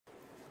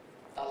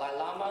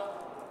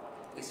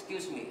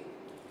Excuse me.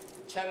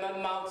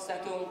 Chairman Mao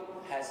Zedong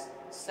has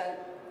sent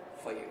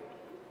for you.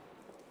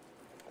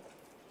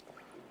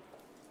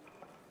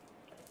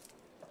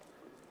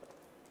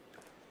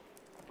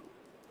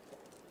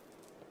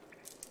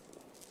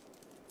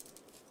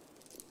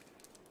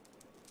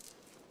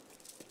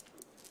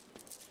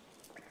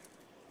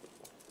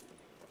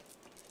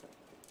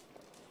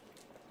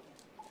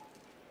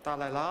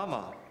 Dalai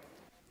Lama,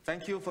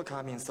 thank you for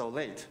coming so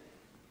late.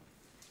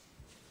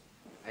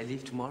 I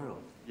leave tomorrow.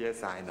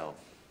 Yes, I know.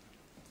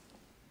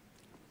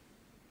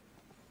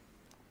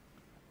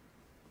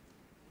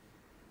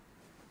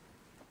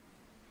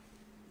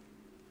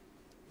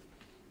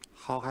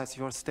 How has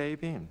your stay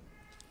been?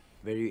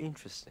 Very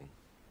interesting.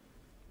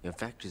 Your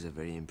factories are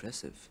very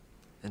impressive,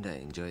 and I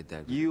enjoyed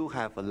that. You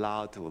have a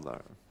lot to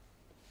learn.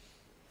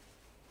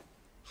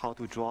 How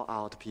to draw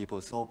out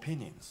people's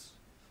opinions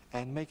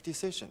and make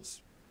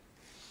decisions.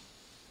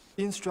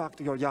 Instruct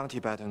your young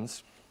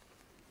Tibetans.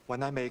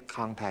 When I make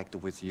contact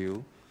with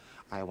you,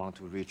 I want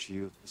to reach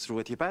you through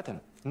a Tibetan,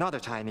 not a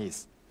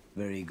Chinese.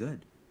 Very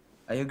good.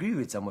 I agree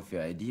with some of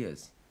your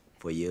ideas.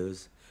 For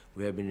years,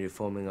 we have been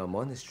reforming our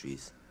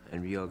monasteries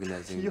and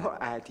reorganizing. Your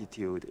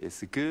attitude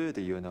is good,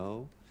 you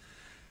know.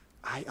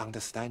 I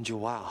understand you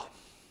well.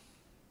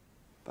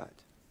 But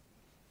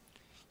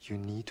you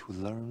need to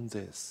learn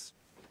this.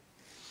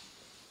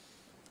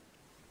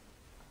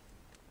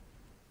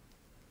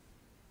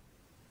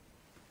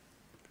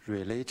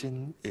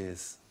 Religion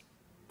is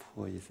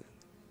poison.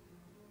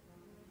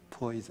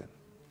 Poison.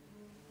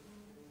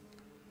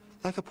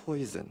 Like a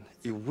poison,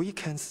 it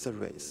weakens the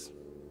race.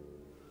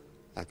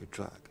 Like a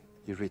drug,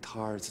 it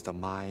retards the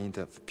mind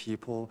of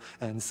people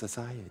and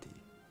society.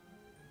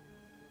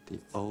 The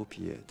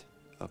opiate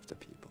of the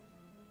people.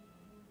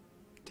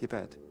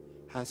 Tibet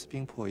has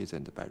been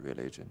poisoned by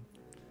religion,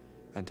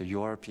 and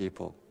your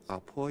people are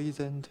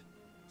poisoned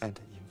and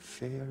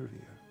inferior.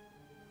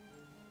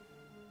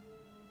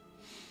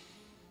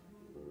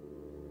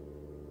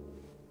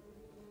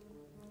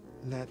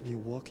 Let me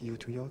walk you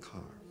to your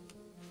car.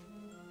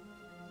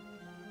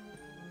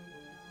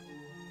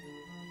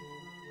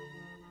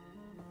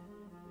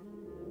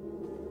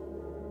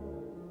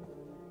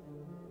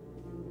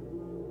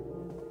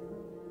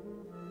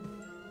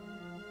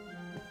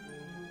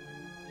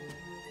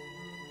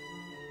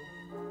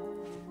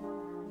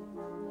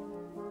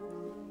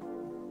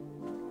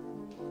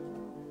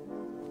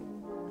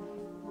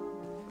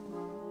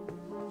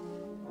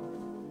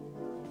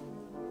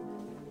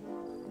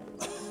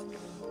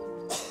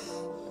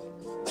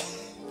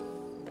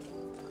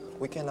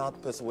 We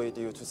cannot persuade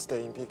you to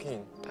stay in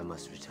Peking. I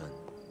must return.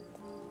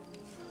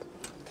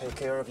 Take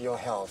care of your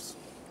health.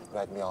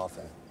 Write me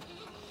often.